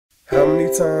How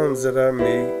many times did I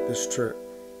make this trip?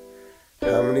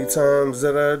 How many times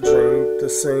did I drink the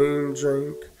same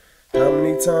drink? How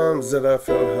many times did I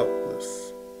feel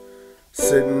helpless,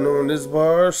 sitting on this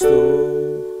bar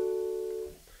stool?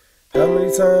 How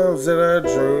many times did I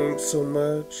drink so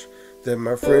much that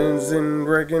my friends didn't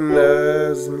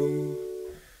recognize me?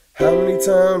 How many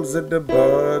times did the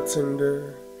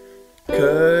bartender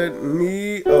cut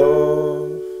me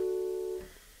off?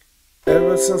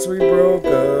 Ever since we broke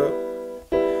up,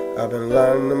 I've been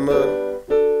lining them up.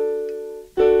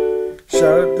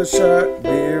 Shot at the shot,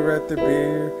 beer at the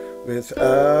beer,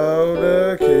 without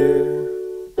a care.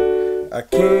 I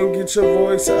can't get your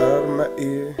voice out of my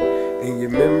ear, and your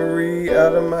memory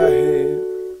out of my head.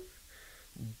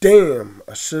 Damn,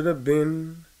 I should have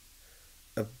been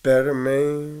a better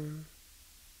man.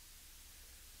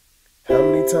 How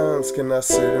many times can I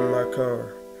sit in my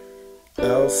car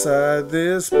outside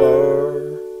this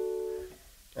bar?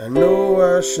 I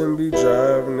know I shouldn't be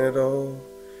driving at all,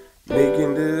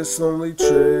 making this lonely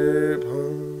trip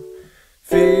home,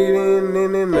 fading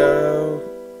in and out,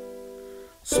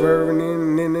 swerving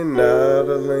in and out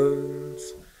of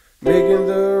lanes, making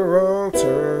the wrong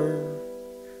turn,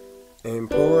 and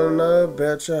pulling up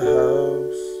at your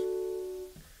house.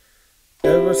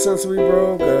 Ever since we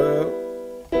broke up,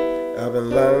 I've been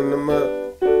lining them up.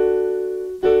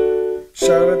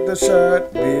 Shot at the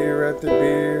shot, beer at the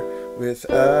beer,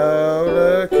 without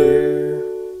a care.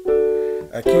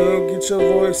 I can't get your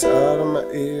voice out of my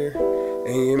ear,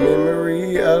 and your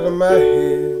memory out of my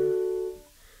head.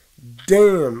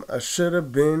 Damn, I should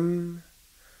have been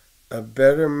a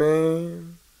better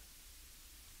man.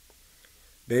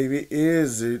 Baby,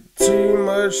 is it too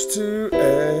much to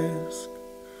ask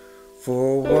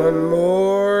for one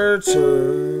more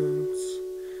chance?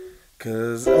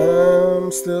 'Cause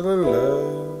I'm still in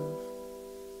love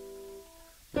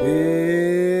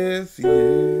with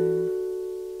you.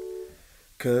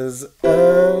 'Cause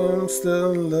I'm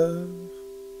still in love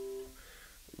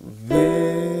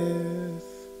with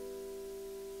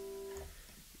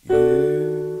you.